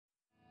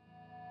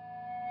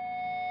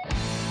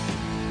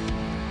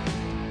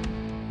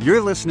You're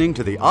listening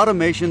to the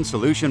Automation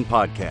Solution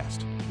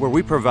Podcast, where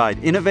we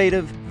provide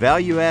innovative,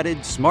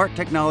 value-added, smart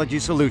technology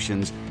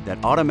solutions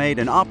that automate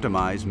and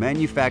optimize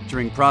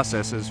manufacturing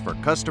processes for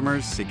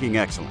customers seeking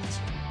excellence.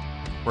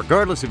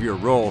 Regardless of your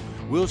role,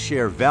 we'll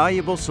share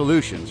valuable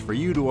solutions for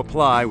you to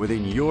apply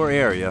within your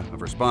area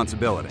of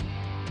responsibility.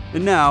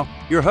 And now,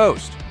 your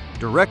host,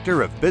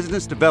 Director of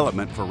Business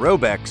Development for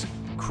Robex,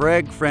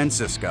 Craig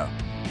Francisco.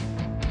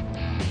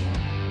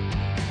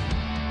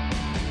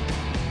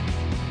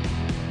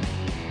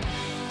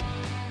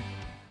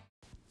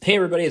 Hey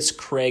everybody, it's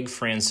Craig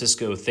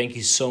Francisco. Thank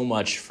you so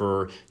much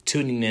for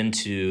tuning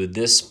into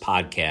this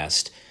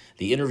podcast.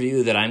 The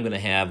interview that I'm going to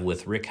have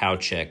with Rick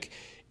Houcek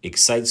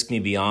excites me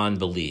beyond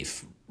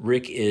belief.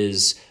 Rick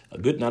is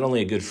not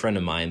only a good friend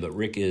of mine, but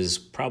Rick is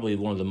probably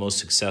one of the most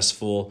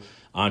successful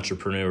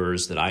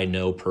entrepreneurs that I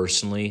know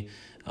personally,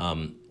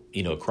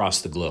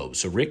 across the globe.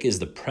 So Rick is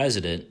the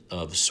president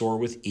of Soar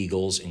with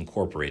Eagles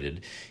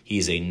Incorporated.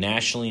 He's a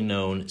nationally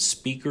known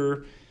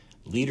speaker,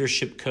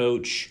 leadership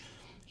coach.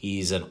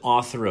 He's an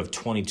author of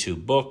 22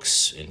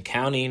 books and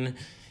counting.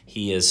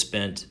 He has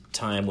spent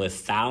time with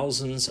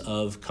thousands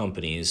of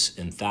companies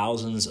and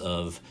thousands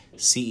of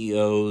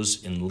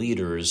CEOs and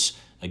leaders,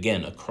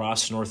 again,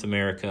 across North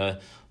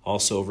America,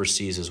 also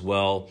overseas as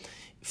well,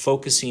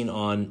 focusing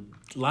on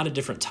a lot of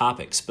different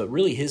topics. But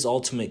really his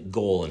ultimate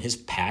goal and his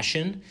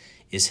passion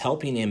is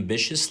helping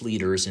ambitious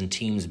leaders and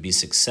teams be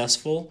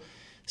successful,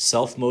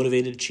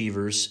 self-motivated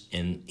achievers,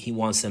 and he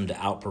wants them to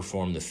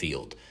outperform the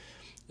field.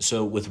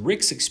 So with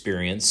Rick's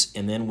experience,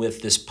 and then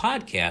with this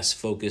podcast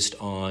focused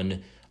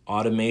on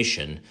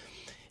automation,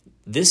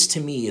 this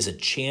to me is a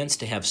chance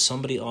to have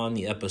somebody on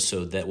the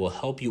episode that will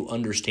help you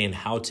understand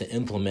how to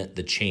implement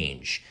the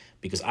change,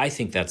 because I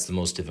think that's the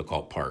most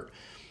difficult part.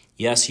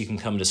 Yes, you can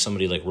come to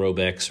somebody like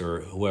Robex or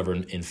whoever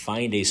and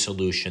find a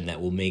solution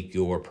that will make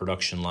your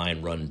production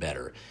line run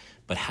better.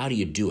 But how do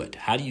you do it?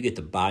 How do you get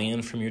the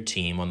buy-in from your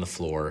team on the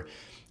floor?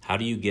 How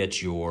do you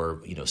get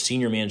your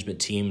senior management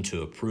team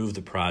to approve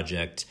the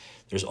project?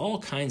 There's all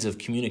kinds of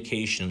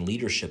communication and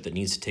leadership that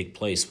needs to take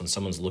place when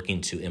someone's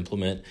looking to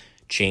implement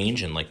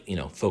change and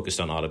focused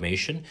on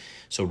automation.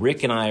 So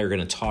Rick and I are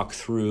going to talk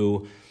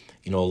through,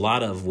 a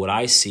lot of what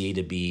I see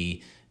to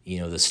be,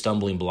 the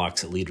stumbling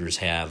blocks that leaders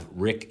have.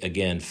 Rick,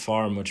 again,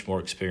 far much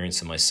more experienced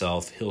than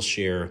myself. He'll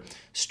share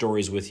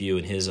stories with you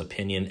and his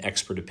opinion,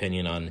 expert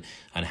opinion on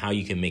how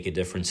you can make a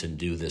difference and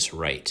do this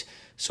right.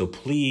 So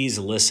please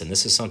listen.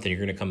 This is something you're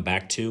going to come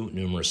back to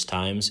numerous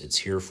times. It's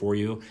here for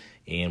you.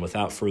 And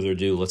without further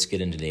ado, let's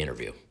get into the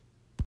interview.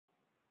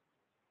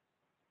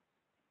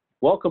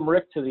 Welcome,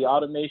 Rick, to the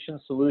Automation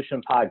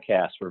Solution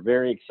Podcast. We're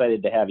very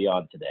excited to have you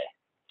on today.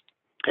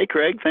 Hey,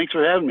 Craig. Thanks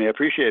for having me. I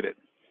appreciate it.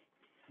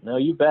 No,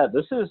 you bet.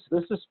 This is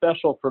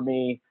special for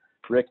me,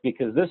 Rick,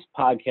 because this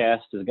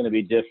podcast is going to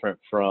be different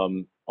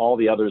from all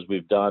the others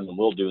we've done and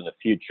will do in the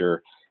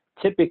future.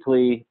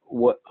 Typically,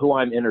 who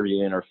I'm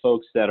interviewing are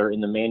folks that are in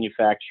the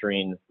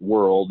manufacturing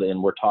world,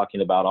 and we're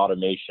talking about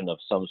automation of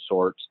some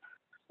sort,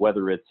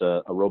 whether it's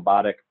a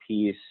robotic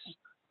piece,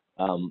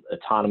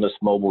 autonomous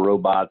mobile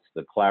robots,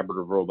 the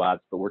collaborative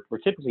robots. But we're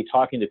typically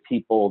talking to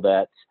people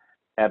that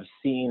have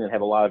seen and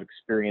have a lot of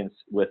experience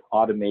with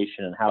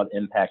automation and how it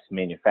impacts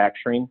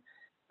manufacturing.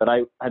 But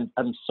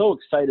I'm so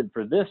excited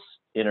for this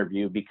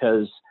interview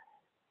because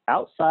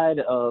outside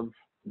of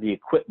the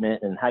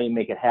equipment and how you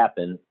make it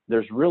happen,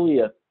 there's really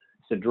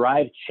to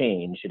drive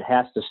change, it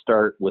has to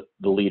start with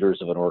the leaders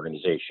of an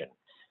organization.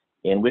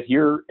 And with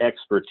your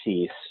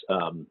expertise,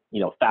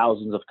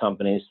 thousands of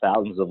companies,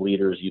 thousands of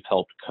leaders you've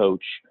helped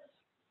coach,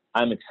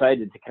 I'm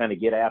excited to kind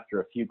of get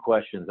after a few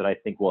questions that I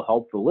think will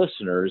help the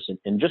listeners.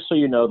 And just so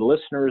you know, the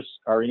listeners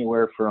are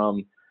anywhere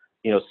from,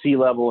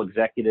 C-level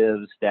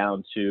executives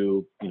down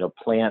to,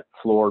 plant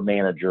floor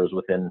managers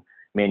within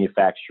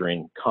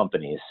manufacturing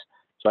companies.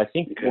 So I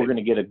think we're going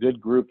to get a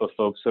good group of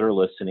folks that are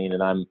listening,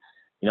 and I'm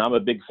a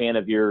big fan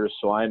of yours,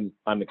 so I'm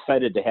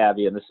excited to have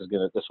you, and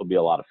this will be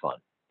a lot of fun.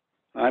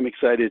 I'm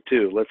excited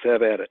too. Let's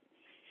have at it.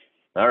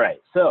 All right.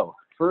 So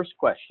first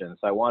questions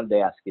I wanted to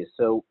ask you.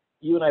 So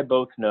you and I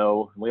both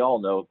know, we all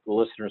know, the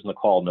listeners in the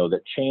call know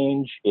that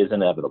change is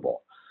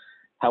inevitable.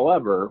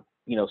 However,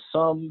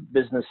 some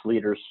business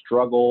leaders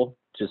struggle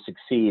to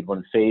succeed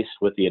when faced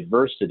with the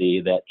adversity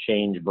that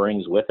change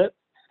brings with it.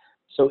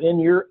 So in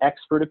your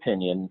expert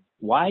opinion,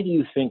 why do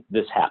you think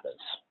this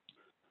happens?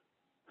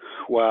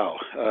 Wow.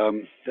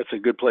 That's a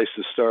good place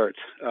to start.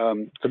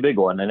 It's a big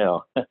one, I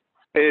know.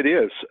 It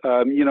is.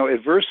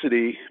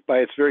 Adversity by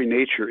its very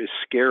nature is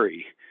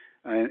scary.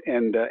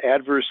 And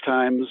adverse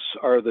times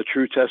are the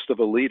true test of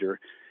a leader.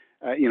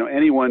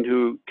 Anyone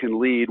who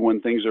can lead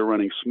when things are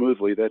running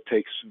smoothly, that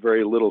takes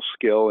very little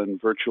skill and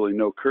virtually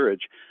no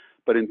courage.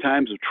 But in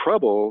times of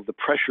trouble, the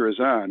pressure is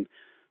on.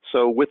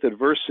 So with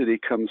adversity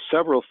comes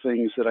several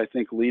things that I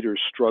think leaders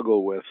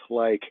struggle with.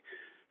 Like,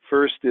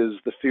 first is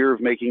the fear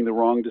of making the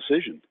wrong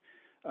decision.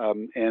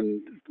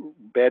 And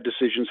bad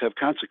decisions have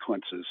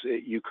consequences.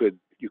 You could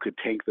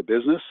tank the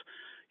business.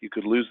 You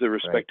could lose the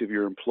respect of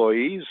your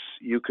employees.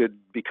 You could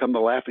become the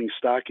laughing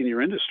stock in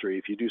your industry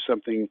if you do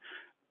something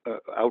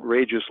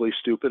outrageously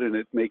stupid, and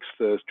it makes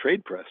the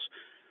trade press.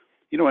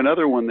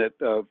 Another one that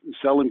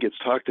seldom gets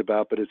talked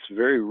about, but it's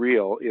very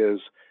real, is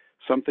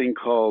something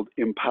called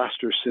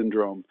imposter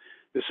syndrome.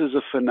 This is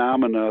a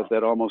phenomena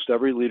that almost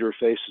every leader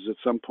faces at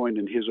some point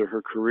in his or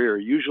her career,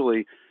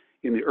 usually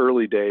in the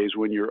early days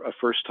when you're a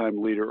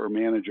first-time leader or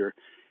manager,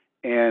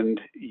 and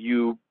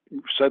you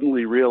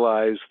suddenly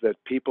realize that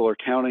people are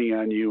counting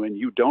on you and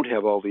you don't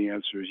have all the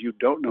answers. You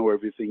don't know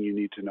everything you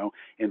need to know,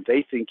 and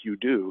they think you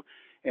do.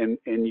 And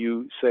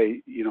you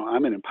say,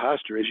 I'm an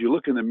imposter. As you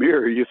look in the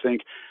mirror, you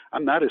think,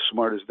 I'm not as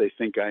smart as they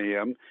think I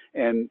am.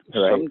 And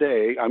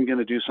someday I'm going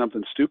to do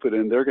something stupid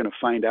and they're going to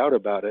find out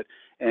about it,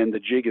 and the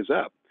jig is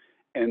up.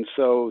 And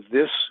so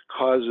this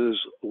causes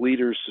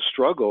leaders to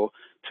struggle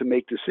to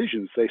make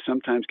decisions. They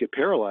sometimes get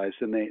paralyzed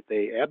and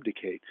they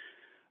abdicate.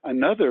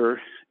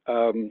 Another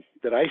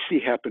that I see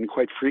happen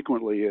quite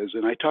frequently is,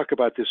 and I talk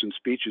about this in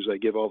speeches I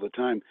give all the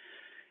time,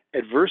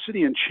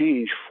 adversity and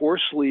change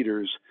force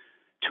leaders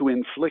to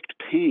inflict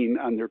pain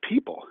on their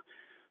people.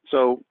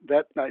 So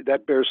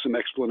that bears some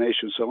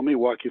explanation. So let me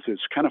walk you through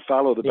this. Kind of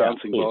follow the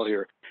bouncing ball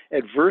here.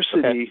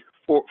 Adversity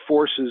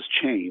forces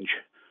change,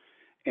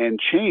 and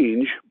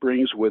change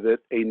brings with it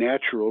a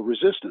natural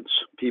resistance.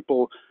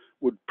 People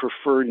would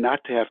prefer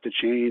not to have to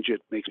change.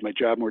 It makes my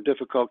job more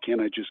difficult.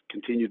 Can't I just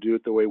continue to do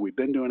it the way we've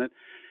been doing it?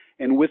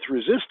 And with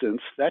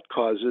resistance, that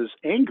causes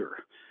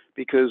anger,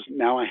 because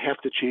now I have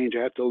to change.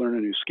 I have to learn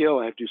a new skill.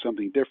 I have to do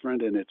something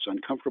different, and it's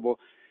uncomfortable.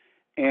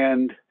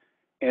 And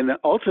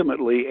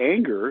ultimately,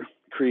 anger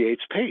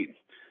creates pain.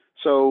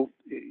 So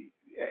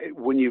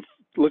when you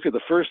look at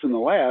the first and the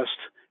last,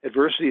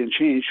 adversity and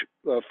change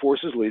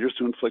forces leaders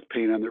to inflict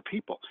pain on their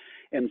people.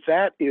 And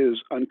that is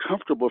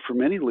uncomfortable for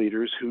many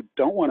leaders who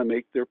don't want to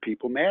make their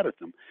people mad at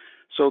them.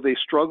 So they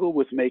struggle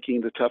with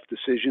making the tough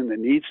decision that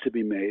needs to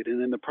be made.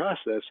 And in the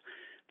process,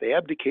 they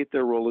abdicate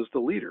their role as the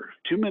leader.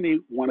 Too many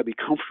want to be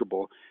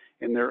comfortable,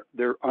 and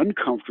they're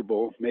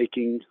uncomfortable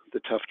making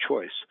the tough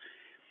choice.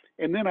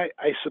 And then I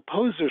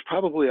suppose there's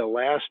probably a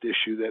last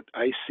issue that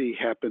I see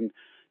happen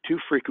too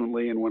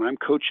frequently. And when I'm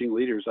coaching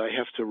leaders, I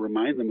have to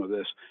remind them of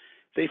this.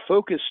 They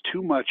focus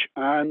too much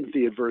on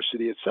the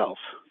adversity itself,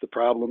 the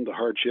problem, the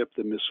hardship,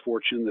 the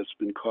misfortune that's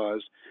been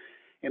caused,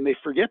 and they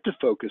forget to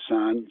focus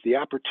on the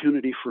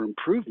opportunity for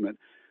improvement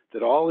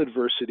that all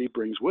adversity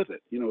brings with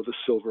it, the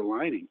silver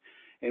lining.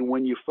 And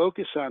when you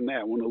focus on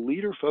that, when a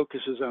leader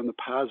focuses on the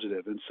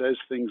positive and says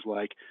things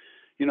like,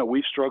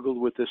 we've struggled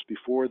with this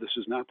before, this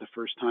is not the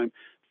first time,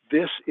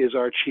 this is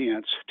our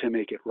chance to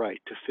make it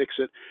right, to fix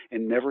it,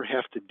 and never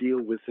have to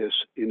deal with this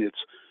in its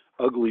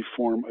ugly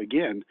form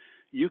again,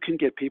 you can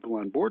get people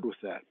on board with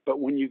that.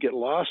 But when you get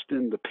lost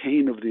in the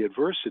pain of the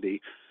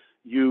adversity,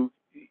 you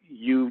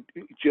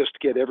just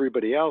get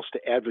everybody else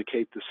to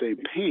advocate the same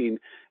pain,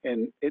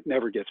 and it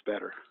never gets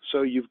better.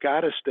 So you've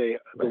got to stay,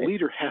 the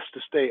leader has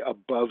to stay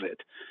above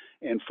it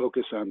and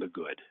focus on the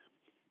good.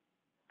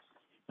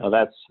 Now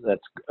that's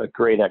a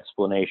great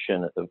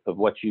explanation of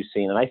what you've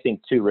seen. And I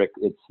think too, Rick,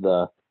 it's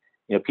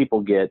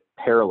people get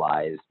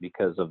paralyzed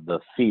because of the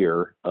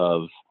fear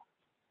of,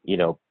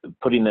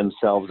 putting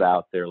themselves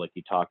out there, like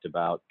you talked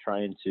about,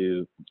 trying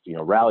to,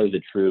 rally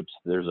the troops.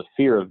 There's a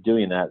fear of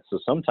doing that. So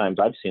sometimes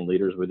I've seen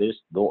leaders where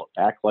they'll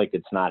act like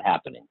it's not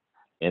happening,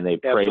 and they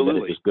pray that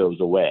it just goes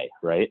away,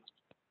 right?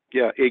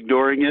 Yeah,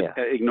 ignoring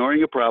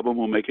a problem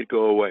will make it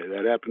go away.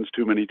 That happens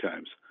too many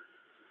times.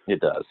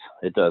 It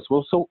does.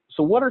 Well, so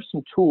what are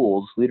some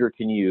tools leaders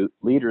can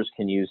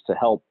use to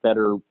help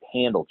better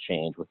handle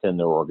change within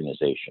their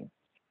organization?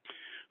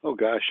 Oh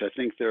gosh, I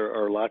think there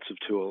are lots of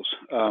tools.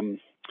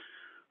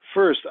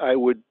 First, I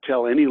would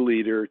tell any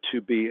leader to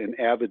be an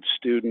avid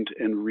student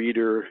and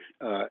reader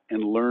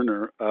and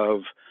learner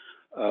of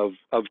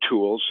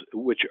tools,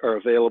 which are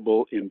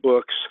available in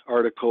books,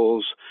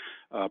 articles,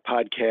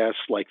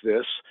 podcasts like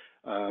this,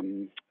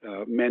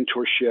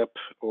 mentorship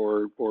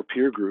or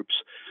peer groups.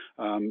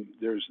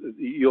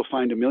 You'll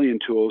find a million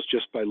tools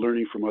just by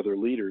learning from other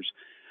leaders.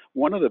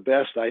 One of the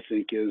best, I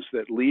think, is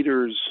that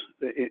leaders,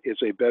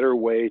 it's a better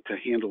way to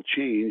handle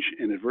change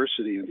and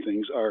adversity and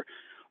things are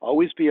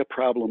always be a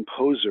problem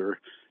poser,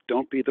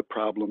 don't be the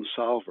problem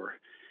solver.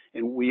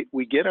 And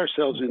we get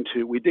ourselves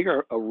we dig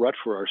a rut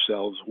for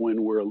ourselves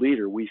when we're a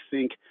leader. We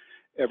think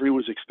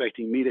everyone's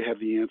expecting me to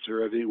have the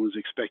answer, everyone's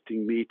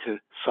expecting me to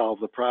solve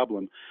the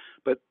problem.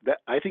 But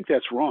I think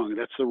that's wrong.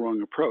 That's the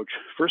wrong approach.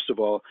 First of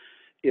all,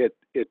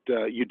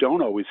 you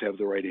don't always have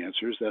the right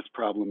answers. That's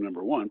problem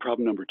number one.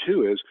 Problem number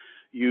two is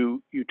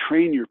you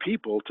train your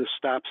people to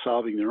stop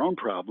solving their own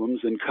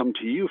problems and come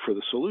to you for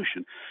the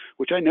solution,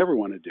 which I never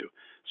want to do.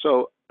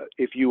 So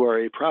if you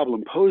are a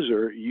problem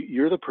poser,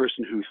 you're the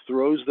person who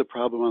throws the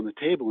problem on the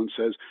table and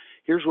says,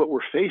 here's what we're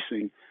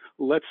facing.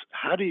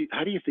 How do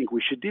you think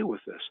we should deal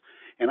with this?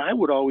 And I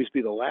would always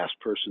be the last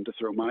person to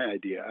throw my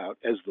idea out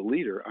as the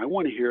leader. I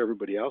want to hear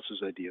everybody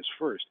else's ideas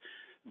first.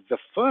 The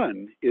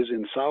fun is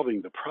in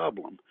solving the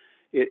problem.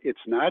 It's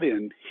not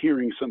in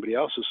hearing somebody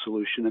else's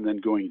solution and then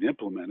going to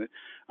implement it.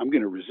 I'm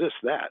going to resist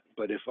that.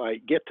 But if I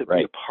get to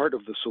be a part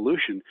of the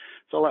solution,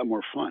 it's a lot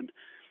more fun.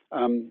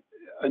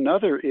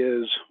 Another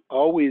is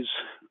always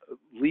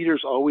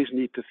leaders always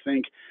need to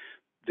think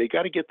they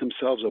got to get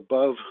themselves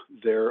above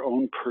their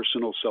own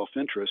personal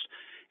self-interest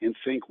and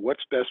think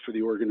what's best for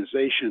the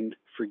organization,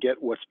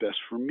 forget what's best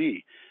for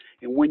me.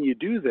 And when you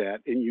do that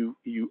and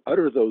you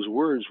utter those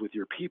words with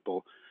your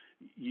people,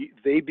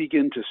 they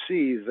begin to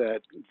see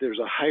that there's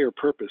a higher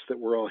purpose that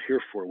we're all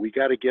here for. We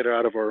got to get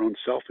out of our own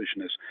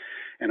selfishness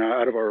and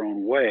out of our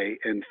own way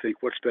and think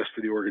what's best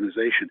for the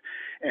organization.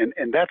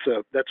 And that's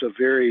a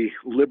very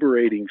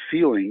liberating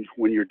feeling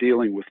when you're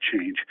dealing with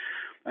change.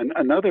 And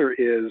another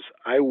is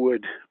I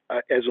would,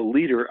 as a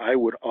leader, I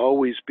would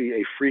always be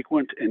a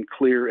frequent and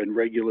clear and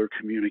regular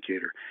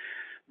communicator.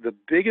 The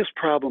biggest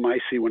problem I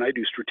see when I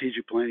do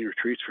strategic planning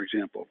retreats, for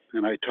example,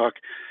 and I talk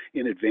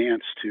in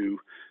advance to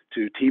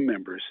team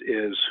members,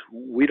 is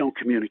we don't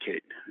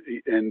communicate.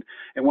 And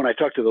when I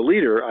talk to the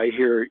leader, I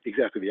hear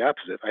exactly the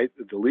opposite.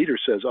 The leader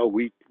says, "Oh,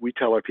 we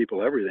tell our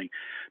people everything,"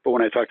 but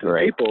when I talk to the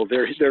people,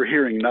 they're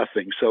hearing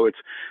nothing. So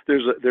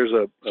there's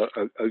a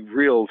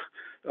real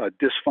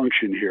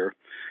dysfunction here.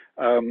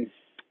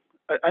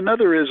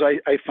 Another is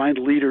I find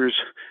leaders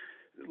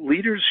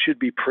should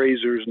be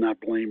praisers, not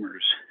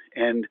blamers.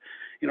 And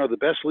the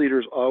best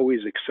leaders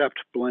always accept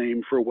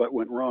blame for what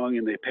went wrong,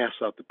 and they pass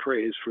out the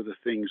praise for the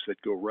things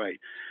that go right.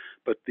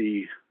 But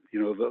the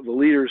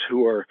leaders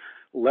who are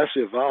less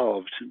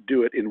evolved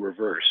do it in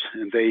reverse,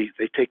 and they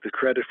take the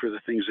credit for the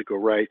things that go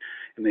right,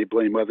 and they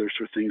blame others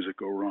for things that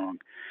go wrong.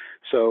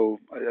 So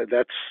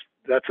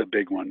that's a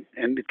big one.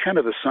 And kind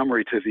of the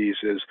summary to these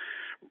is,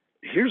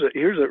 here's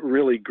a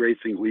really great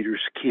thing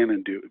leaders can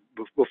and do.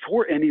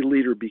 Before any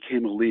leader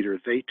became a leader,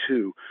 they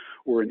too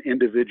were an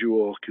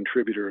individual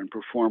contributor and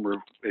performer,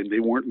 and they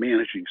weren't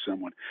managing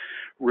someone.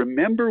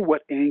 Remember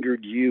what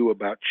angered you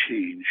about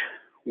change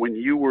when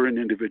you were an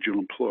individual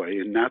employee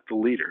and not the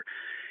leader,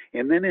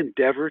 and then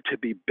endeavor to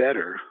be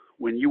better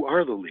when you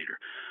are the leader.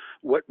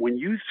 When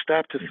you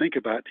stop to think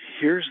about,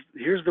 here's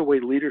the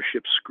way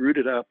leadership screwed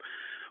it up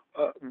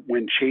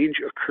when change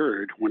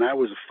occurred, when I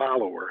was a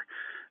follower,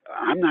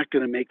 I'm not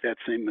going to make that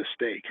same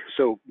mistake.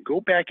 So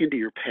go back into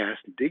your past,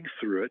 dig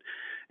through it,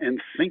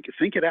 and think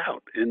it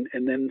out, and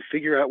then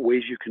figure out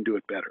ways you can do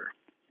it better.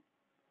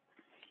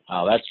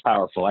 Oh, that's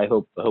powerful. I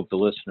hope the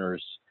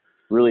listeners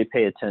really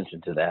pay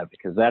attention to that,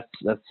 because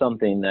that's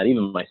something that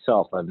even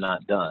myself I've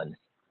not done.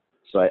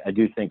 So I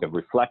do think of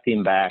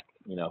reflecting back,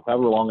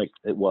 however long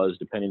it was,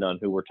 depending on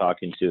who we're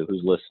talking to,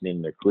 who's listening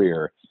in their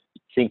career,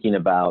 thinking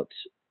about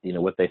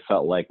what they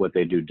felt like, what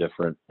they do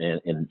different,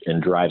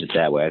 and drive it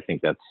that way. I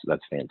think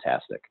that's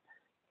fantastic.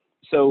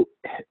 So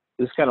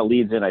this kind of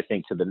leads in, I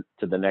think, to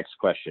the next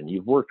question.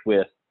 You've worked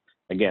with,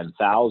 again,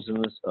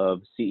 thousands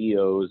of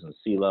CEOs and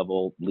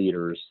C-level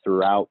leaders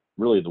throughout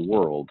really the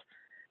world.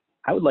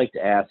 I would like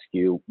to ask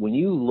you, when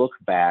you look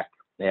back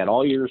at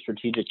all your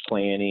strategic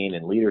planning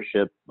and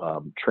leadership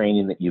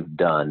training that you've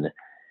done,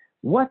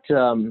 what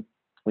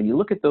when you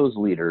look at those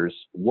leaders,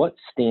 what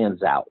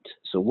stands out?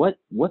 So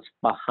what's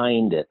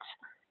behind it?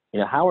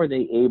 How are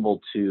they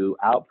able to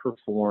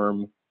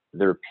outperform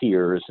their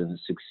peers and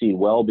succeed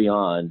well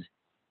beyond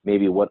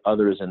maybe what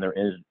others in their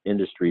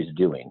industry is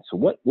doing? So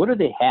what do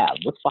they have?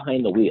 What's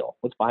behind the wheel?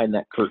 What's behind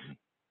that curtain?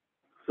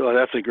 So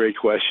that's a great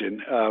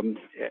question. I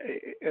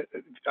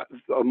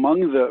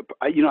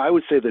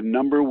would say the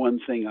number one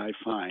thing I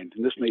find,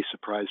 and this may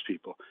surprise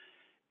people,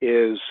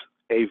 is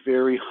a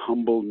very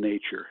humble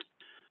nature.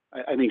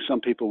 I think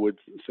some people would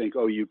think,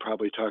 oh, you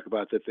probably talk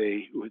about that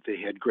they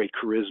had great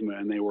charisma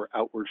and they were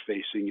outward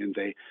facing and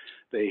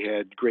they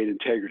had great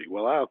integrity.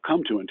 Well, I'll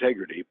come to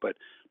integrity, but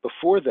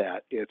before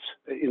that,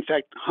 in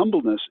fact,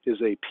 humbleness is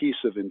a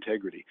piece of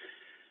integrity.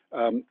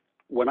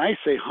 When I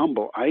say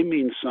humble, I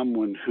mean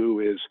someone who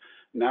is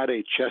not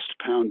a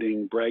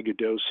chest-pounding,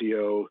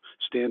 braggadocio,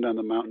 stand on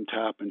the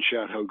mountaintop and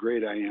shout how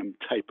great I am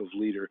type of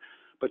leader,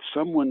 but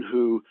someone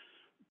who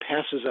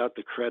passes out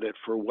the credit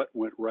for what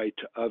went right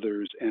to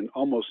others and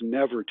almost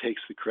never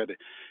takes the credit.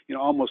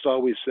 Almost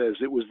always says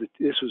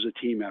this was a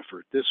team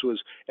effort.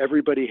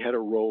 Everybody had a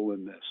role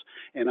in this,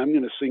 and I'm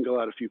going to single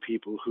out a few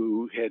people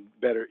who had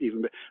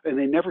and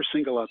they never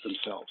single out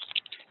themselves.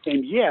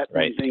 And yet,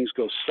 when things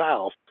go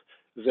south,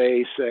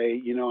 they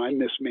say, I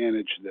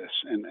mismanaged this,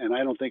 and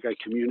I don't think I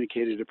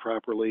communicated it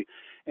properly.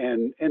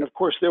 And of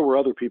course, there were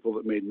other people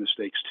that made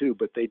mistakes too,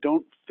 but they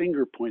don't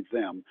finger point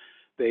them.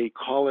 They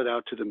call it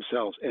out to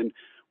themselves. And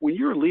when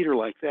you're a leader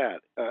like that,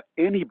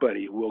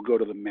 anybody will go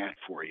to the mat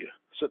for you.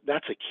 So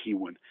that's a key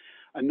one.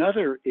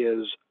 Another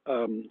is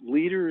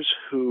leaders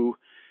who,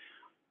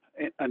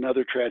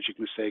 another tragic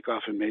mistake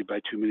often made by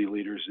too many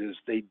leaders is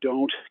they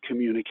don't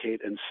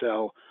communicate and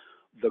sell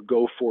the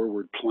go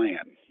forward plan,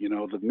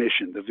 the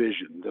mission, the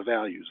vision, the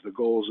values, the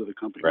goals of the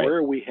company. Right. Where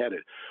are we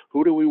headed?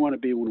 Who do we want to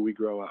be when we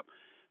grow up?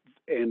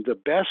 And the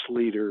best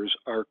leaders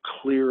are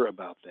clear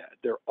about that.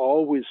 They're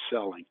always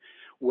selling.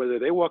 Whether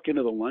they walk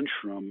into the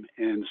lunchroom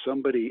and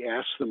somebody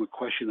asks them a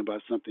question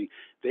about something,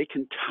 they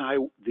can tie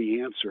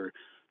the answer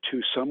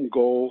to some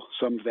goal,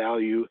 some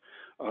value,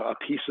 a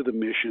piece of the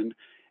mission,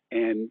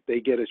 and they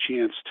get a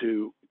chance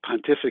to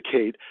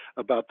pontificate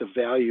about the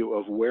value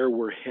of where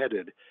we're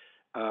headed.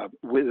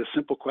 with a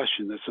simple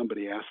question that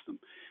somebody asked them.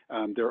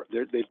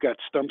 They've got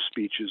stump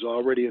speeches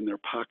already in their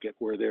pocket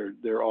where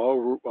they're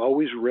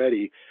always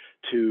ready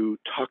to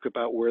talk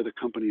about where the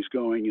company's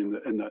going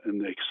and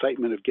the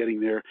excitement of getting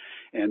there,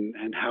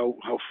 and how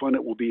fun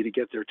it will be to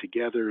get there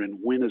together and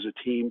win as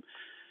a team.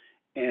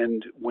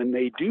 And when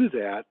they do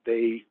that,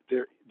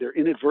 they're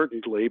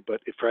inadvertently,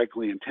 but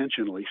frankly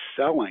intentionally,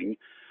 selling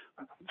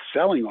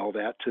all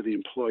that to the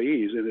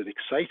employees, and it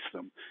excites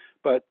them.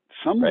 But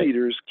some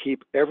leaders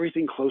keep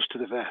everything close to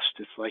the vest.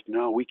 It's like,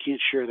 no, we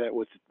can't share that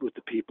with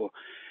the people.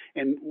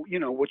 And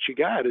what you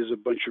got is a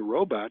bunch of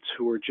robots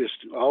who are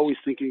just always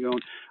thinking, going,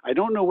 I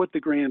don't know what the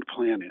grand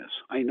plan is.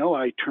 I know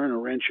I turn a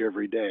wrench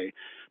every day,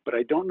 but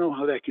I don't know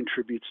how that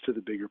contributes to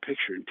the bigger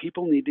picture. And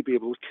people need to be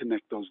able to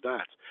connect those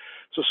dots.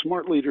 So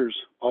smart leaders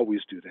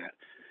always do that.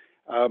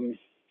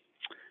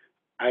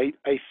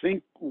 I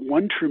think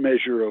one true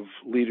measure of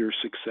leader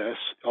success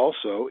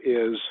also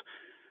is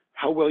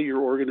how well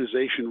your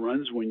organization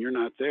runs when you're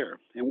not there.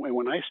 And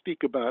when I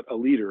speak about a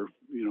leader,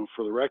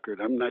 for the record,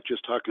 I'm not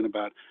just talking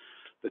about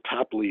the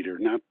top leader,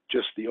 not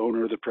just the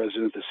owner, the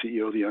president, the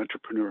CEO, the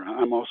entrepreneur.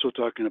 I'm also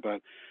talking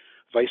about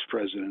vice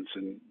presidents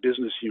and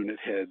business unit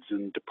heads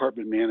and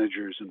department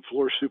managers and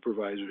floor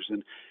supervisors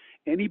and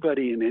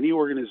anybody in any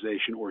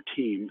organization or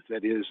team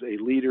that is a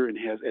leader and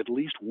has at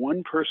least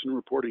one person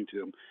reporting to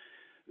them.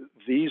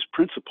 These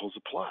principles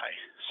apply.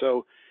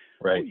 So,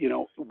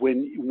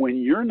 when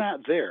you're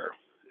not there,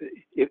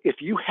 if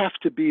you have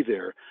to be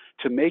there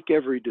to make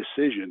every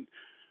decision,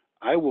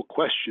 I will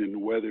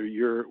question whether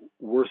you're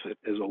worth it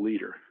as a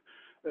leader.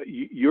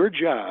 Your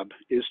job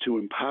is to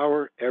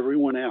empower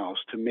everyone else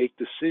to make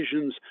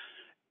decisions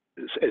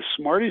as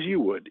smart as you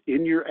would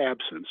in your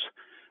absence,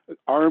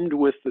 armed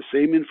with the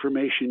same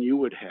information you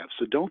would have.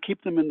 So don't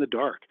keep them in the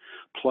dark.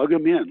 Plug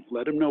them in.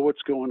 Let them know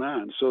what's going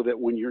on so that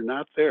when you're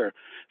not there,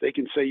 they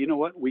can say, you know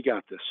what, we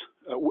got this.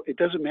 It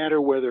doesn't matter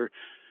whether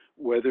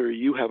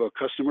you have a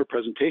customer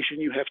presentation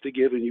you have to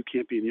give and you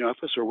can't be in the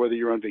office, or whether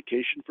you're on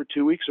vacation for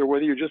 2 weeks, or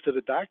whether you're just at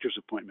a doctor's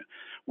appointment.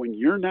 When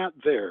you're not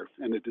there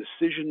and a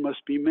decision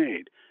must be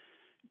made,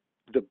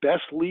 the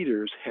best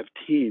leaders have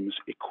teams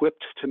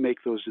equipped to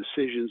make those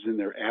decisions in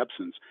their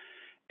absence.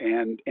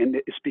 And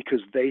it's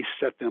because they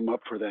set them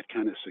up for that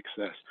kind of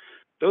success.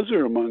 Those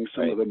are among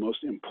some of the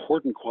most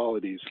important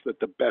qualities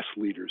that the best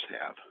leaders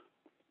have.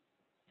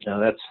 No,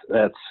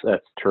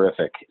 that's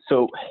terrific.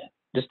 So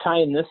just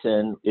tying this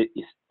in,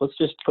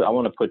 I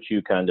want to put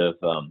you kind of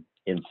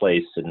in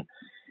place, and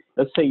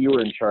let's say you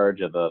were in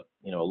charge of a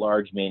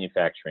large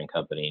manufacturing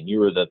company, and you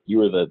were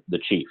the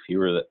chief. You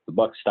were the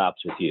buck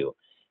stops with you.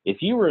 If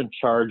you were in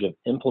charge of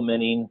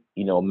implementing,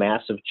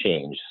 massive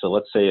change, so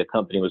let's say a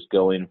company was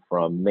going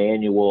from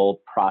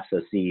manual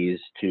processes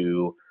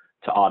to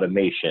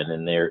automation,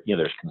 and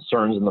there's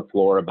concerns on the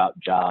floor about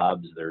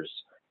jobs.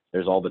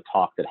 There's all the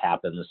talk that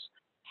happens.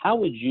 How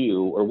would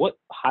you, or what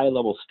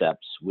high-level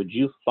steps would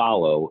you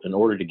follow in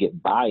order to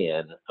get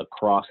buy-in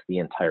across the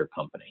entire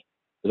company?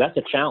 So that's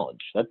a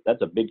challenge.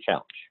 That's a big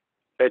challenge.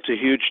 It's a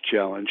huge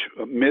challenge,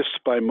 missed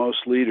by most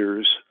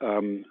leaders.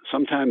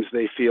 Sometimes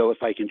they feel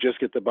if I can just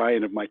get the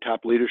buy-in of my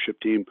top leadership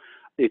team,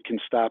 it can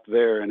stop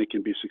there and it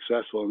can be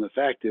successful. And the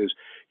fact is,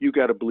 you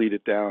got to bleed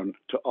it down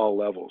to all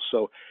levels.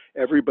 So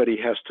everybody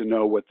has to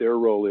know what their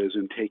role is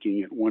in taking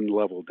it one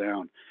level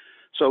down.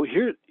 So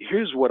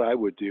here's what I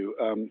would do.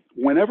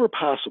 Whenever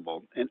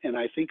possible, and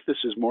I think this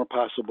is more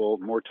possible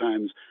more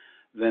times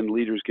than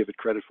leaders give it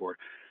credit for,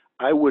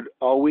 I would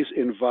always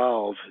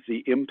involve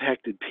the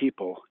impacted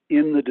people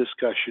in the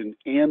discussion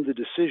and the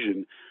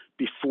decision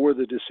before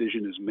the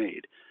decision is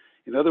made.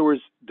 In other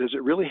words, does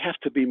it really have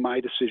to be my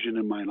decision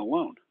and mine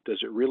alone? Does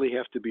it really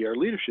have to be our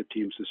leadership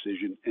team's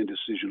decision and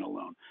decision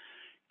alone?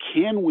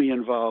 Can we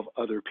involve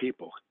other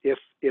people? If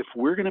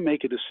we're going to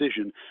make a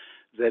decision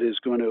that is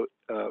going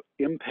to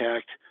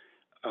impact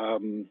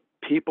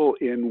people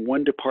in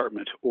one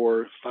department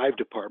or 5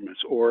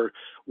 departments, or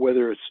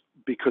whether it's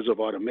because of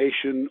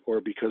automation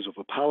or because of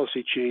a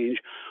policy change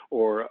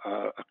or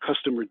a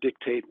customer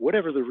dictate,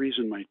 whatever the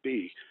reason might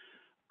be,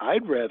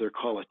 I'd rather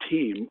call a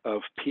team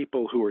of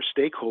people who are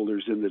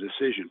stakeholders in the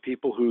decision,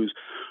 people who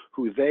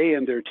they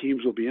and their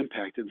teams will be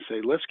impacted, and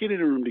say, let's get in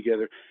a room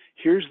together.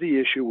 Here's the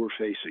issue we're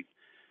facing.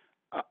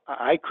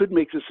 I could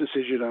make this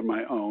decision on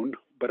my own,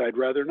 but I'd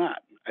rather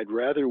not. I'd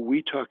rather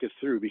we talk it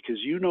through, because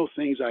you know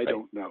things I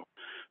don't know.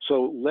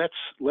 So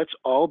let's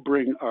all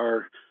bring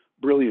our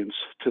brilliance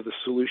to the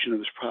solution of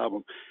this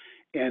problem.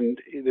 And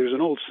there's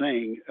an old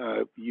saying,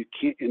 you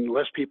can't,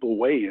 unless people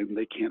weigh in,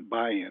 they can't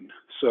buy in.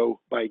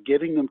 So by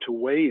getting them to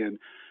weigh in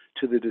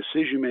to the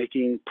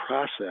decision-making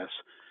process,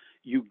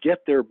 you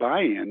get their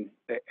buy-in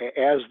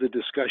as the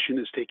discussion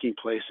is taking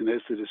place and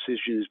as the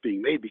decision is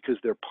being made, because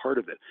they're part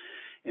of it.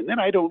 And then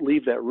I don't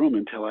leave that room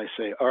until I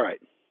say, all right,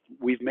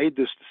 we've made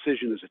this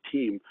decision as a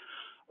team.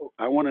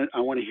 I want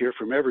to hear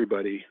from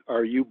everybody.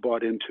 Are you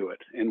bought into it?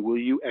 And will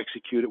you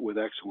execute it with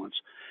excellence?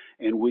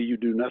 And will you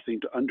do nothing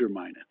to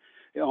undermine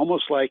it?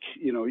 almost like,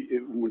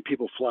 when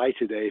people fly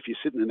today, if you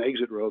sit in an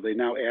exit row, they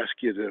now ask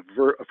you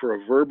for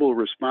a verbal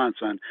response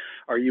on,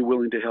 are you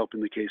willing to help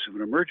in the case of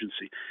an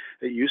emergency?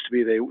 It used to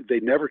be they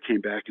never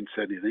came back and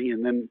said anything,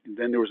 and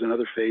then there was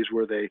another phase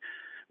where they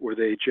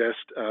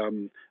just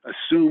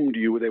assumed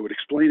they would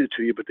explain it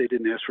to you, but they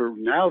didn't ask for.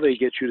 Now they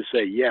get you to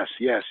say yes,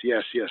 yes,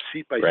 yes, yes,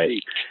 seat by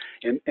seat,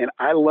 and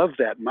I love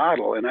that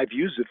model, and I've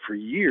used it for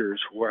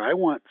years, where I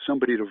want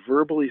somebody to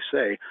verbally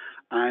say,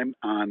 I'm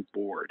on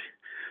board.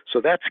 So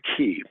that's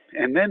key.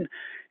 And then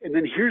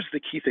here's the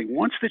key thing.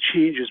 Once the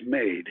change is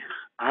made,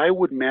 I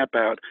would map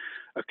out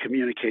a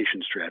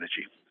communication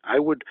strategy. I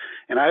would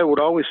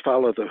always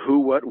follow the who,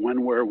 what,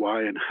 when, where,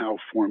 why, and how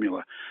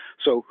formula.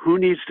 So who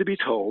needs to be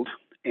told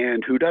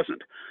and who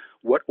doesn't?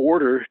 What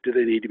order do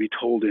they need to be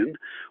told in?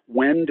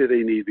 When do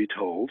they need to be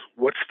told?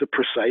 What's the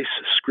precise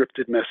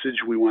scripted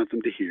message we want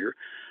them to hear?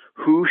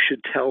 Who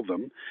should tell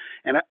them?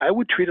 And I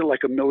would treat it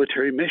like a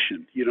military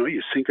mission.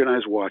 You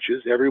synchronize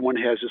watches. Everyone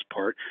has his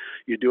part.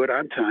 You do it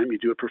on time. You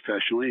do it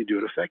professionally. You do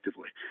it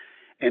effectively.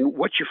 And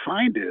what you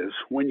find is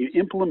when you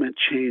implement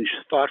change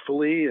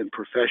thoughtfully and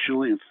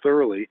professionally and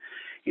thoroughly,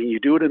 and you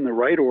do it in the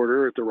right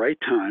order at the right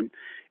time,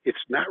 it's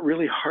not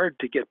really hard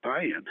to get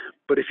buy-in.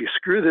 But if you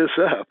screw this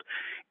up,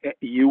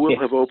 you will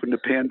have opened a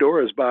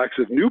Pandora's box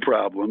of new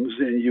problems,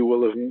 and you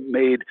will have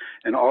made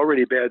an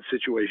already bad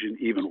situation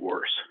even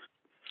worse.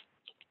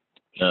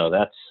 No,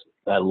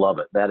 I love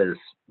it.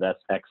 That's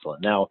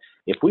excellent. Now,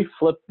 if we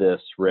flip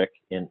this, Rick,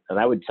 and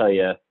I would tell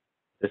you,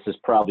 this is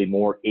probably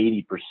more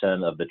 80%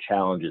 of the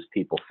challenges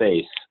people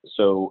face.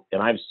 So,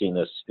 and I've seen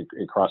this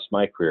across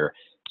my career.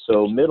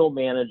 So middle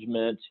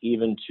management,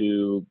 even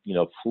to,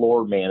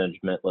 floor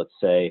management, let's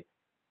say,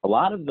 a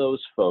lot of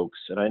those folks,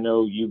 and I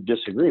know you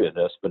disagree with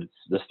this, but it's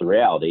just the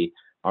reality,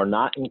 are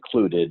not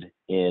included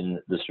in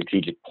the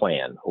strategic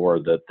plan or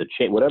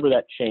whatever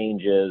that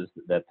change is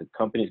that the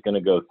company's going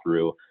to go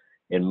through.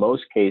 In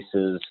most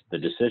cases, the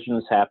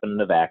decisions happen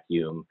in a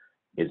vacuum.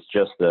 It's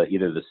just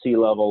either the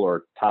C-level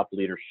or top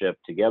leadership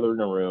together in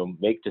a room,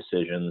 make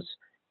decisions,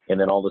 and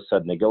then all of a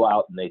sudden they go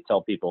out and they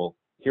tell people,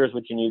 here's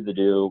what you need to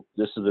do.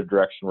 This is the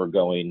direction we're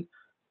going.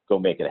 Go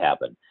make it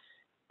happen.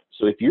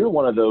 So if you're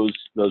one of those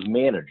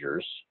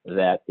managers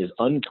that is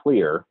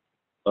unclear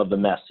of the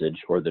message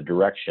or the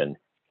direction,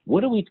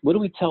 what do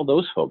we tell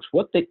those folks?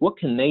 What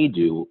can they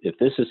do if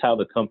this is how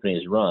the company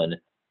is run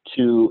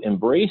to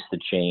embrace the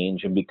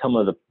change and become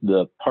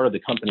the part of the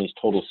company's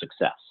total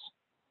success?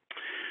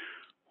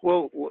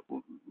 Well,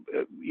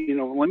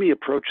 let me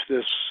approach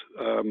this,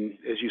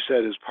 as you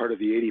said, as part of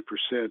the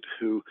 80%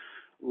 who,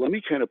 let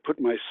me kind of put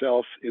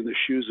myself in the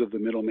shoes of the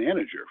middle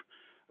manager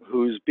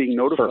who's being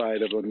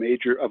notified of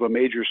a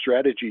major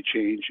strategy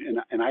change,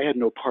 and I had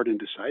no part in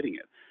deciding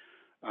it.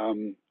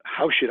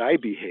 How should I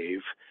behave?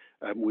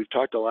 We've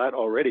talked a lot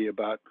already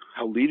about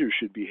how leaders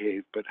should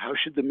behave, but how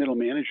should the middle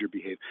manager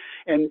behave?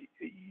 And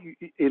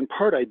in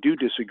part, I do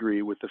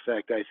disagree with the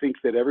fact I think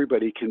that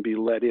everybody can be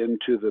led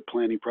into the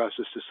planning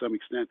process to some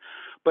extent.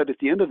 But at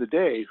the end of the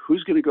day,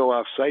 who's going to go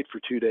off site for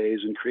 2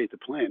 days and create the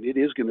plan? It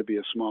is going to be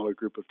a smaller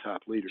group of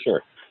top leaders.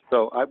 Sure.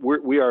 So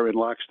we are in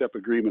lockstep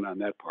agreement on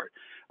that part.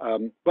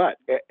 But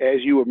as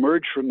you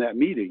emerge from that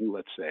meeting,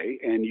 let's say,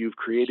 and you've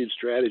created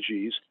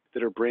strategies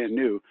that are brand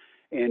new,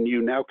 and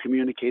you now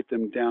communicate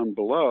them down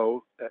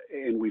below,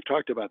 and we've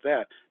talked about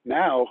that.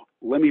 Now,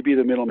 let me be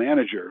the middle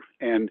manager.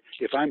 And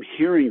if I'm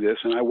hearing this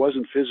and I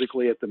wasn't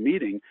physically at the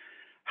meeting,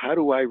 how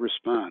do I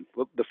respond?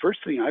 Well, the first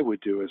thing I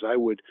would do is I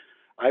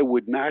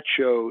would not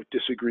show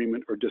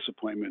disagreement or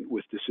disappointment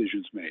with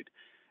decisions made.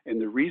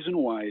 And the reason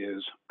why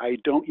is I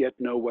don't yet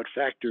know what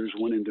factors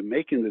went into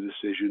making the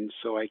decision,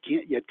 so I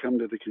can't yet come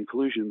to the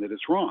conclusion that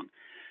it's wrong.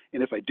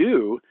 And if I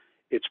do,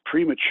 it's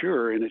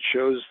premature, and it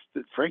shows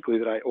that, frankly,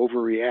 that I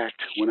overreact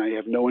when I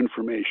have no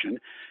information.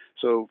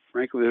 So,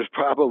 frankly, there's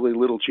probably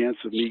little chance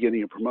of me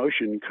getting a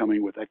promotion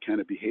coming with that kind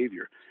of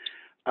behavior.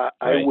 Right.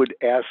 I would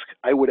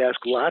ask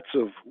lots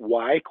of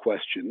why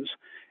questions,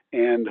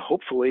 and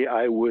hopefully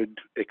I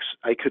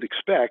could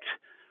expect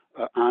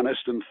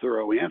honest and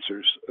thorough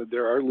answers.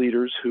 There are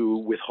leaders who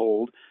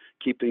withhold,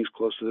 keep things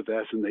close to the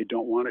vest, and they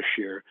don't want to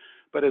share.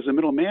 But as a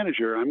middle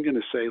manager, I'm going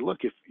to say, look,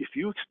 if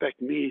you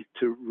expect me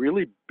to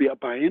really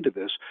buy into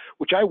this,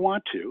 which I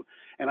want to,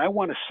 and I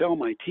want to sell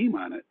my team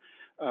on it,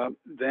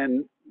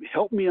 then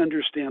help me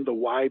understand the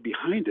why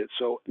behind it.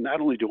 So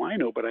not only do I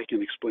know, but I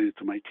can explain it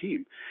to my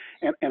team.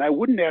 And I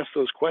wouldn't ask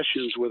those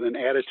questions with an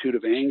attitude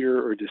of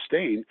anger or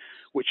disdain,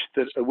 which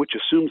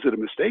assumes that a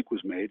mistake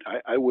was made.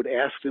 I would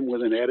ask them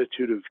with an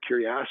attitude of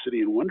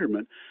curiosity and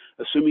wonderment,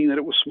 assuming that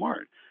it was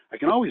smart. I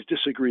can always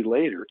disagree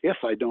later if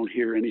I don't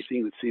hear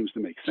anything that seems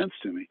to make sense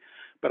to me,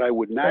 but I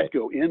would not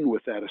go in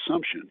with that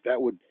assumption. That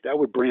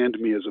would brand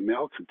me as a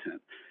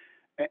malcontent.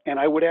 And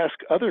I would ask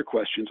other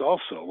questions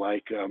also,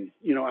 like,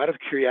 out of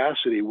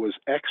curiosity, was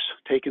X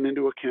taken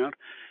into account?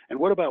 And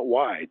what about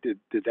Y? Did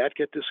that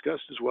get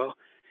discussed as well?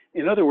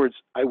 In other words,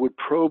 I would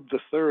probe the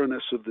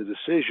thoroughness of the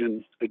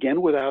decision,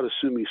 again, without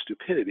assuming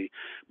stupidity.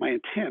 My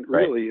intent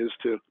really is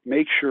to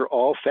make sure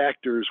all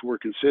factors were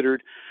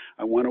considered.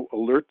 I want to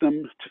alert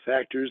them to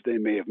factors they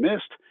may have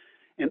missed.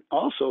 And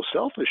also,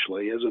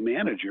 selfishly, as a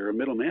manager, a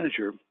middle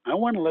manager, I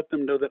want to let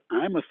them know that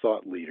I'm a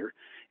thought leader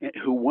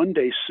who one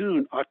day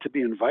soon ought to be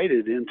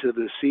invited into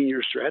the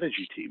senior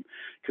strategy team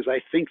because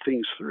I think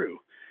things through.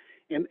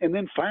 And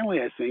then finally,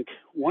 I think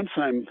once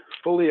I'm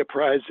fully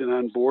apprised and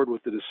on board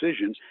with the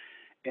decision,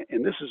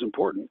 and this is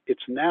important,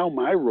 it's now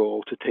my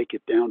role to take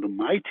it down to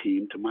my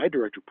team, to my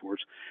direct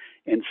reports,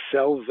 and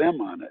sell them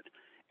on it.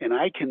 And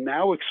I can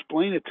now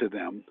explain it to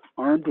them,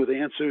 armed with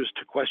answers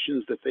to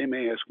questions that they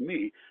may ask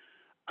me.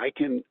 I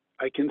can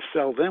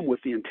sell them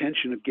with the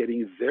intention of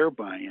getting their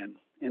buy-in.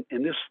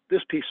 And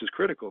this piece is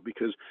critical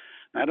because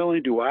not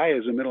only do I,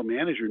 as a middle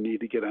manager,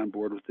 need to get on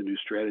board with the new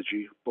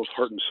strategy, both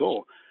heart and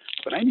soul,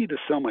 but I need to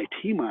sell my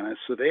team on it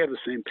so they have the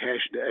same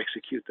passion to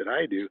execute that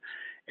I do,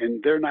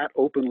 and they're not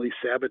openly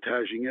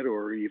sabotaging it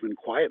or even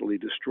quietly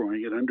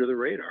destroying it under the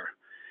radar.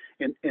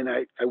 And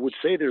I would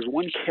say there's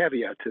one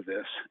caveat to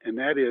this, and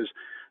that is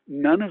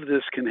none of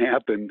this can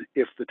happen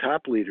if the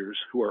top leaders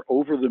who are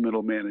over the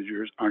middle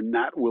managers are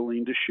not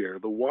willing to share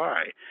the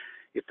why.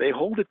 If they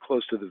hold it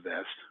close to the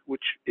vest,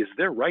 which is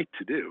their right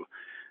to do,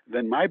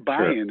 then my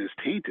buy-in is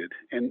tainted,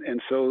 and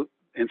so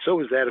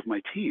is that of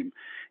my team.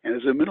 And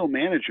as a middle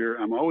manager,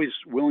 I'm always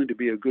willing to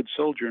be a good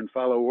soldier and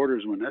follow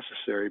orders when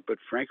necessary, but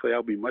frankly,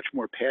 I'll be much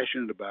more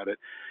passionate about it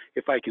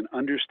if I can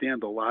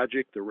understand the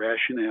logic, the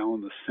rationale,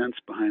 and the sense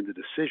behind the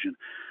decision.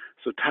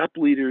 So top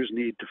leaders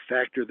need to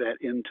factor that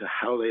into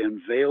how they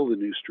unveil the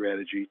new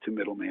strategy to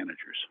middle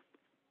managers.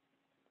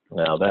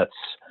 Now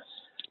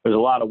there's a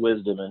lot of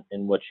wisdom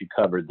in what you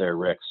covered there,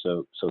 Rick.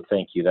 So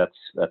thank you.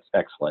 That's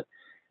excellent.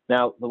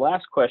 Now, the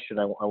last question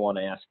I want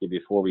to ask you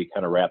before we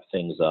kind of wrap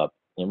things up,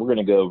 and we're going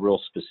to go real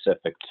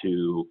specific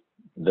to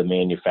the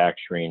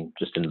manufacturing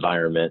just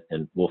environment,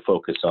 and we'll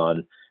focus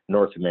on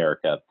North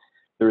America.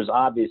 There's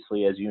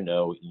obviously, as you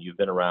know, you've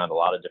been around a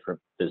lot of different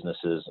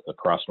businesses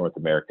across North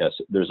America.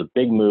 So there's a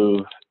big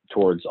move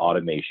towards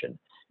automation.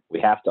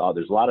 There's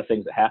a lot of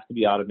things that have to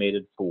be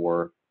automated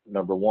for,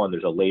 number one,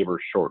 there's a labor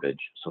shortage.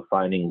 So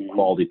finding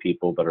quality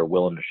people that are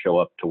willing to show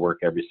up to work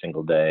every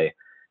single day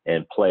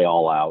and play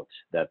all out,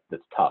 that's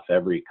tough.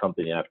 Every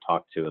company I've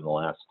talked to in the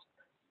last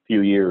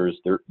few years,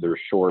 they're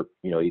short,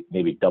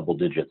 maybe double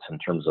digits in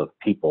terms of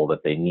people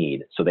that they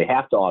need. So they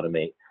have to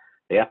automate.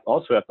 They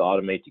also have to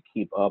automate to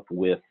keep up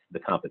with the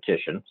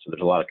competition. So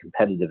there's a lot of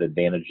competitive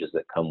advantages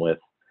that come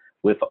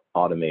with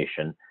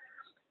automation.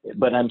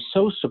 But I'm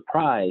so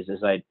surprised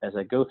as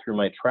I go through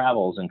my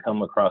travels and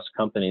come across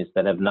companies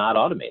that have not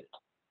automated.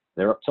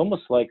 It's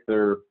almost like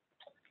they're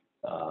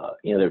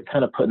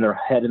kind of putting their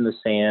head in the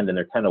sand and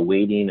they're kind of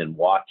waiting and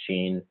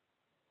watching.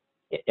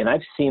 And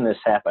I've seen this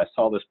happen. I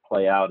saw this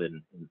play out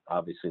in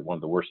obviously one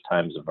of the worst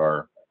times of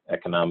our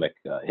economic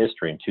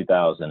history in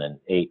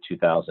 2008,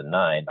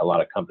 2009. A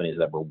lot of companies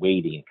that were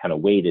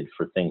waited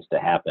for things to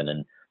happen,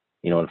 and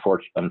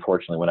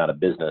unfortunately went out of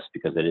business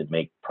because they didn't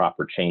make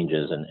proper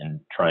changes and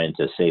trying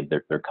to save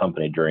their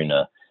company during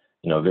a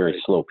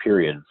very slow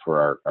period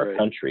for our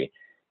country.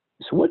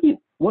 So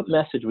what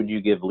message would you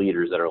give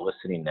leaders that are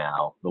listening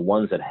now, the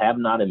ones that have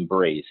not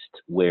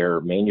embraced where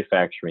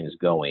manufacturing is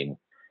going,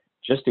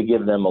 just to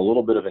give them a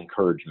little bit of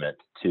encouragement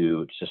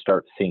to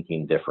start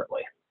thinking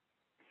differently?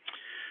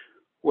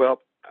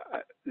 Well,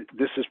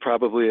 this is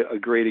probably a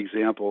great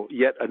example,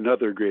 yet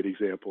another great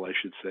example, I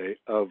should say,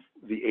 of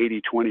the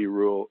 80-20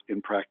 rule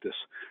in practice.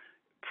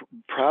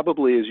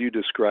 Probably, as you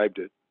described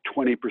it,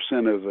 20%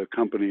 of the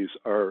companies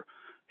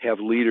have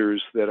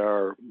leaders that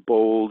are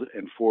bold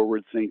and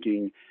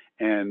forward-thinking,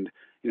 and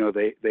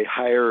they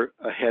hire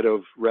ahead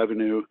of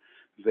revenue.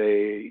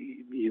 They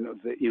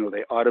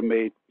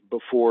automate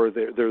before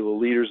they're the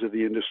leaders of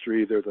the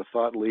industry. They're the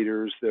thought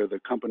leaders. They're the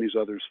companies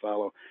others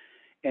follow.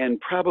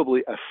 And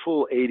probably a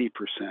full 80%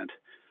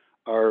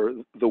 are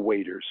the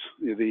waiters.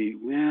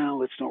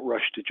 Let's not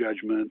rush to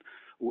judgment.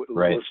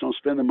 Let's don't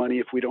spend the money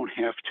if we don't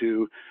have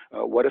to.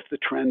 What if the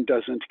trend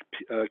doesn't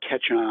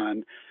catch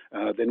on?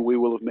 Then we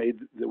will have made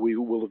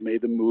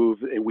the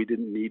move, and we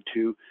didn't need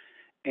to.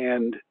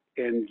 And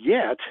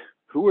yet,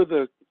 who are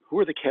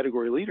the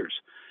category leaders?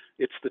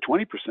 It's the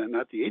 20%,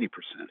 not the 80%.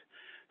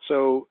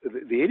 So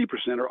the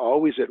 80% are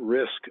always at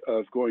risk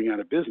of going out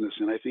of business.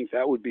 And I think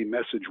that would be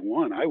message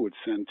one I would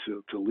send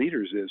to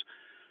leaders is,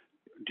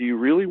 do you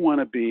really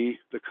want to be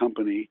the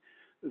company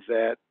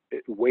that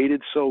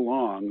waited so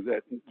long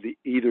that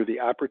either the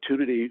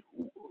opportunity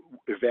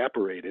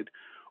evaporated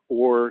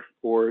or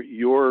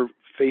you're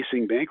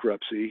facing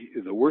bankruptcy,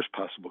 the worst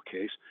possible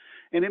case,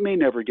 and it may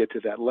never get to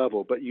that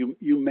level, but you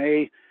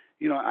may,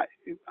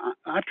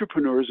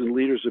 entrepreneurs and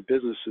leaders of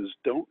businesses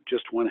don't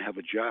just want to have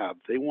a job.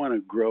 They want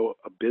to grow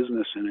a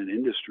business in an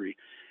industry.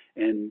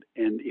 And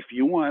if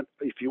you want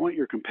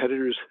your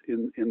competitors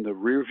in the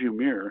rearview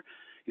mirror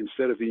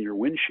instead of in your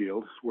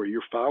windshield where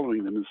you're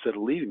following them instead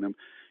of leading them,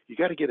 you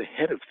got to get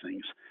ahead of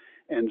things.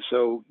 And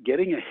so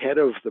getting ahead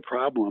of the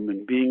problem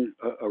and being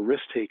a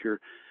risk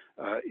taker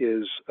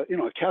is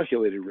a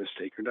calculated risk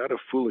taker, not a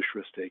foolish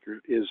risk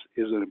taker, is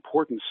an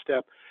important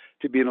step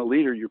to being a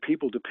leader. Your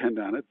people depend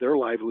on it. Their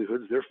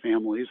livelihoods, their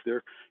families,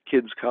 their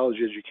kids'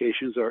 college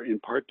educations are in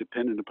part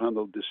dependent upon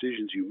the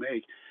decisions you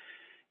make.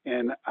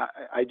 And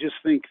I just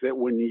think that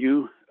when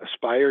you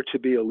aspire to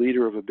be a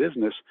leader of a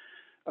business,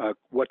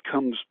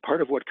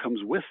 part of what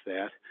comes with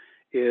that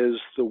is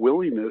the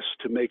willingness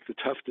to make the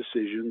tough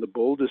decision, the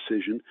bold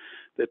decision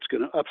that's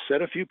going to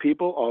upset a few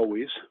people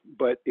always,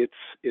 but it's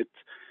the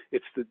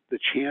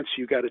chance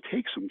you got to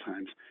take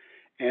sometimes.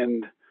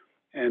 And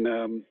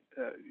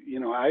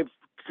I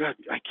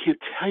can't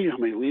tell you how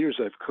many leaders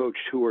I've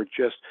coached who are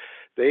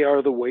they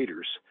are the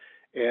waiters,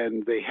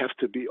 and they have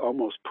to be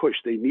almost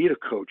pushed. They need a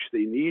coach.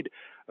 They need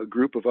a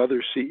group of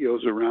other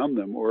CEOs around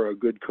them, or a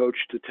good coach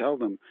to tell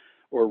them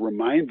or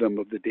remind them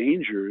of the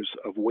dangers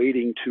of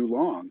waiting too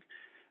long.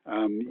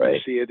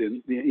 Right.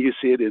 You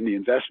see it in the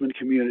investment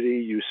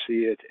community. You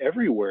see it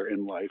everywhere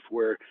in life,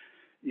 where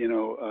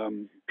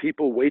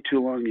people wait too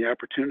long. The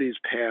opportunities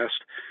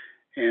passed,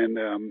 and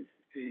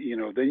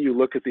then you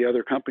look at the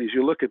other companies.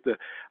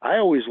 I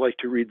always like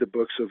to read the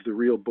books of the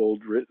real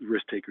bold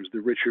risk takers,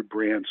 the Richard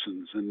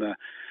Bransons and the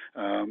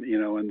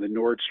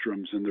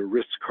Nordstroms and the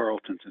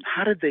Ritz-Carltons. And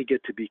how did they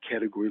get to be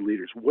category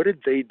leaders? What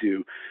did they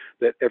do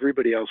that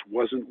everybody else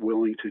wasn't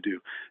willing to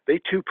do? They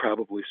too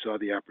probably saw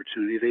the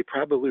opportunity. They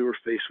probably were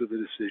faced with a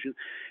decision,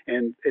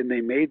 and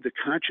they made the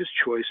conscious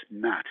choice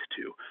not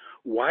to.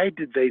 Why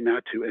did they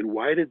not to? And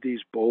why did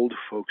these bold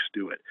folks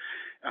do it?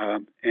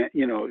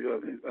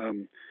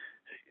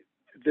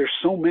 There's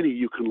so many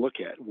you can look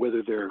at,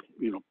 whether they're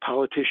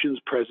politicians,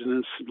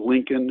 presidents.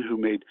 Lincoln,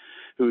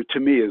 who to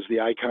me is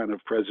the icon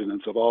of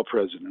presidents, of all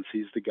presidents.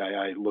 He's the guy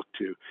I look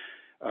to.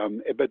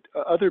 But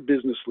other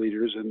business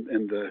leaders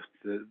and the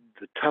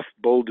tough,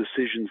 bold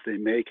decisions they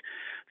make,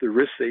 the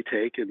risks they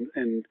take,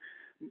 and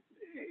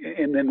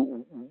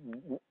then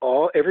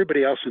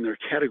everybody else in their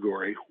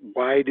category.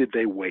 Why did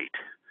they wait?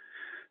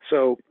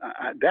 So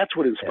that's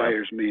what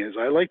inspires me. Is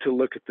I like to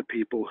look at the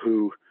people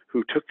who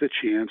took the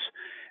chance.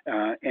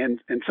 And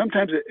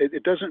sometimes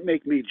it doesn't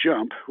make me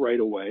jump right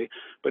away,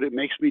 but it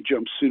makes me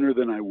jump sooner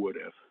than I would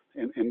have.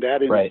 And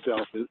that in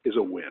itself is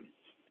a win.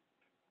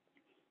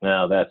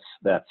 No, that's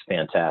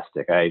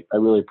fantastic. I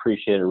really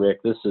appreciate it,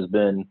 Rick. This has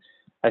been,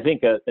 I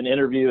think, an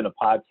interview and a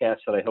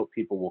podcast that I hope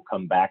people will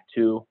come back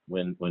to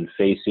when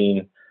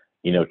facing,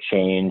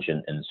 change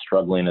and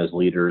struggling as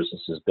leaders.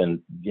 This has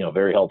been,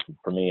 very helpful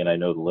for me, and I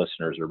know the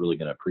listeners are really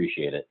going to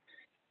appreciate it.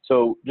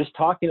 So just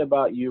talking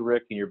about you,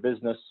 Rick, and your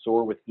business,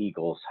 Soar with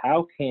Eagles,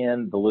 how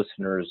can the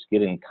listeners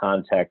get in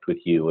contact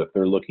with you if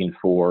they're looking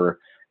for,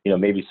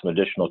 maybe some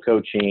additional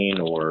coaching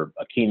or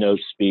a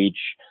keynote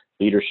speech,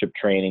 leadership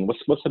training?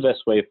 What's the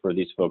best way for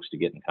these folks to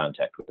get in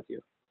contact with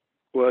you?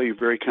 Well, you're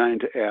very kind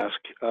to ask.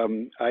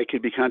 I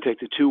could be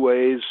contacted two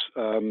ways.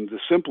 The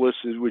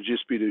simplest would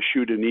just be to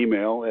shoot an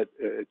email at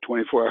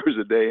 24 hours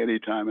a day,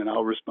 anytime, and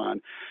I'll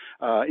respond.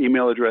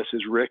 Email address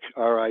is Rick,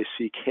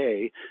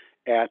 RICK,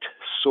 at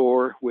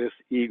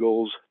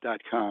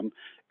soarwitheagles.com,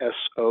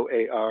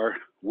 SOAR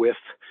with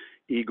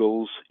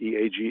Eagles,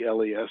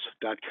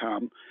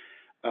 EAGLES.com,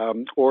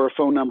 or a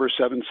phone number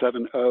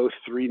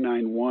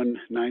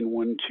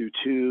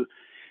 770-391-9122.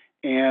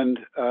 And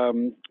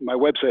my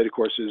website, of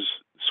course, is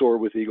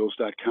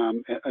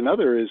soarwitheagles.com.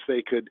 Another is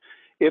they could,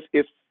 if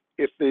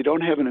they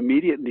don't have an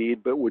immediate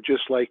need, but would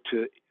just like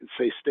to,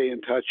 say, stay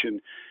in touch and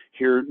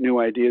hear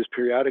new ideas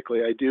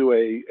periodically, I do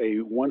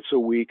a once a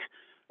week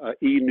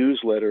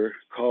e-newsletter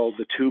called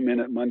the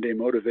 2-Minute Monday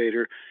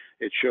Motivator.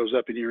 It shows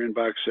up in your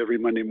inbox every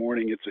Monday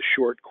morning. It's a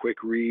short,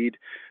 quick read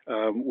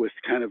with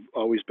kind of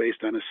always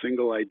based on a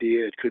single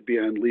idea. It could be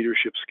on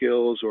leadership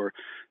skills or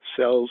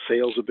sales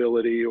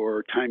ability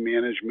or time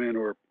management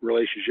or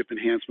relationship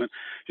enhancement,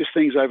 just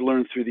things I've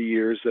learned through the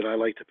years that I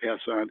like to pass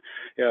on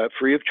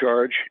free of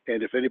charge.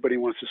 And if anybody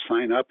wants to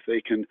sign up,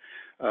 they can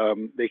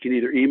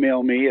either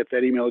email me at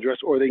that email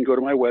address, or they can go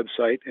to my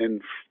website,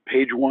 and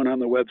page 1 on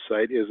the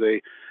website is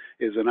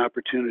an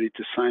opportunity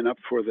to sign up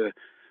for that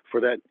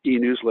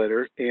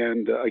e-newsletter,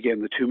 and again,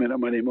 the 2-Minute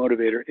Monday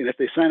Motivator. And if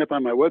they sign up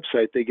on my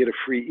website, they get a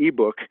free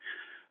ebook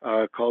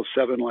called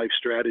 7 Life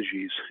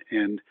Strategies,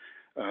 and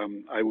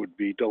I would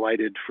be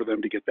delighted for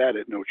them to get that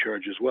at no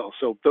charge as well.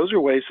 So those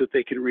are ways that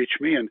they can reach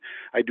me, and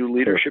I do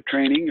leadership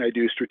training, I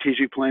do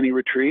strategic planning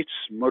retreats,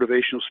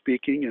 motivational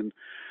speaking, and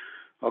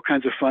all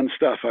kinds of fun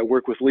stuff. I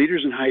work with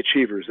leaders and high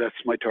achievers.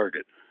 That's my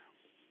target.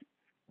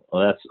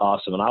 Well, that's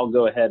awesome. And I'll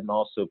go ahead and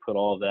also put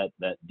all that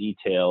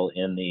detail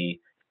in the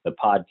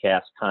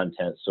podcast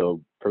content. So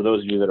for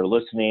those of you that are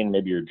listening,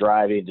 maybe you're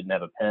driving, didn't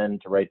have a pen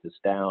to write this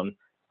down,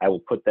 I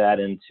will put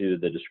that into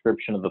the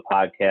description of the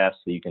podcast,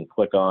 so you can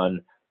click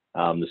on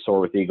the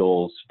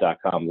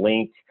soarwitheagles.com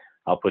link.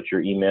 I'll put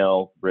your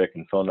email, Rick,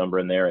 and phone number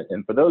in there.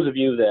 And for those of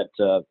you that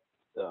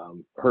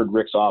heard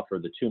Rick's offer,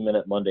 the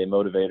 2-Minute Monday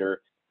Motivator,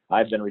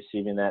 I've been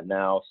receiving that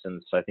now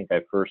since I think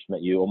I first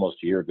met you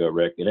almost a year ago,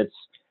 Rick. And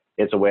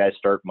it's a way I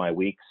start my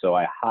week. So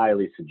I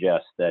highly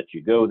suggest that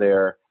you go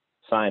there,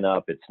 sign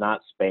up. It's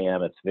not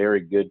spam. It's very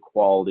good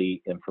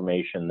quality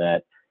information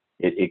that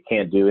it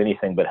can't do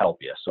anything but help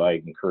you. So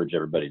I encourage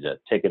everybody to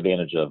take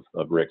advantage of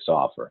Rick's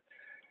offer.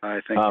 I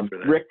thank you for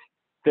that. Rick,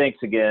 thanks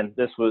again.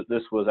 This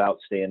was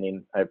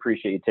outstanding. I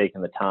appreciate you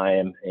taking the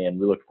time, and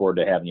we look forward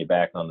to having you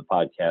back on the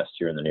podcast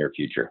here in the near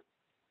future.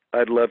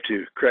 I'd love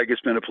to. Craig,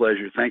 it's been a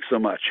pleasure. Thanks so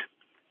much.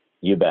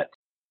 You bet.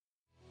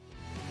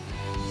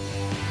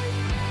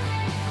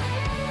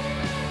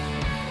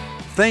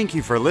 Thank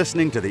you for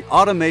listening to the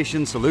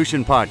Automation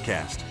Solution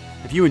Podcast.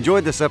 If you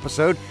enjoyed this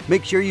episode,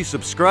 make sure you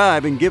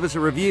subscribe and give us a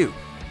review.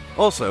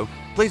 Also,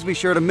 please be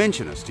sure to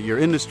mention us to your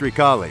industry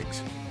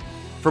colleagues.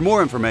 For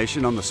more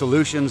information on the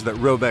solutions that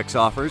Robex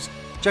offers,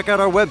 check out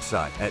our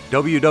website at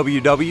www.robex.us.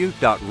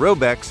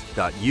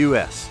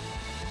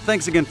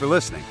 Thanks again for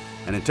listening,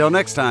 and until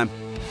next time,